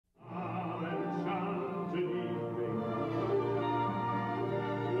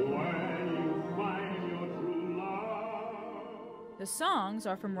The songs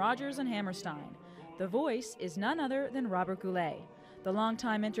are from Rodgers and Hammerstein. The voice is none other than Robert Goulet. The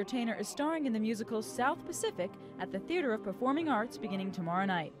longtime entertainer is starring in the musical South Pacific at the Theater of Performing Arts beginning tomorrow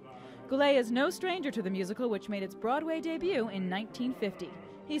night. Goulet is no stranger to the musical, which made its Broadway debut in 1950.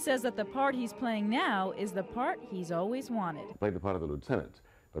 He says that the part he's playing now is the part he's always wanted. I played the part of the lieutenant,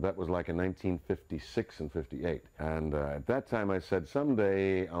 but that was like in 1956 and 58. And at that time I said,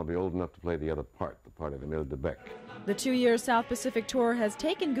 someday I'll be old enough to play the other part, the part of Emile de Bec. The 2-year South Pacific tour has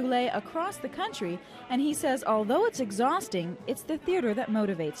taken Goulet across the country, and he says although it's exhausting, it's the theater that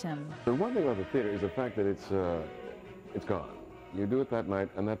motivates him. The one thing about the theater is the fact that it's gone. You do it that night,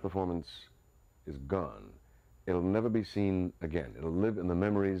 and that performance is gone. It'll never be seen again. It'll live in the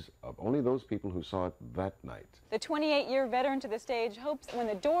memories of only those people who saw it that night. The 28-year veteran to the stage hopes when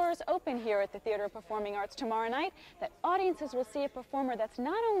the doors open here at the Theater of Performing Arts tomorrow night that audiences will see a performer that's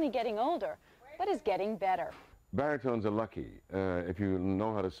not only getting older, but is getting better. Baritones are lucky. If you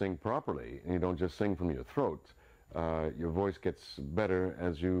know how to sing properly, and you don't just sing from your throat, your voice gets better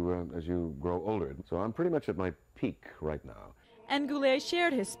as you grow older. So I'm pretty much at my peak right now. And Goulet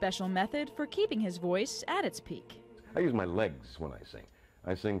shared his special method for keeping his voice at its peak. I use my legs when I sing.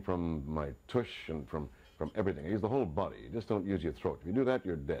 I sing from my tush and from everything. I use the whole body. You just don't use your throat. If you do that,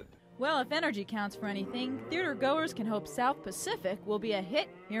 you're dead. Well, if energy counts for anything, theater goers can hope South Pacific will be a hit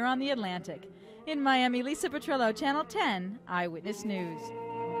here on the Atlantic. In Miami, Lisa Petrillo, Channel 10 Eyewitness News.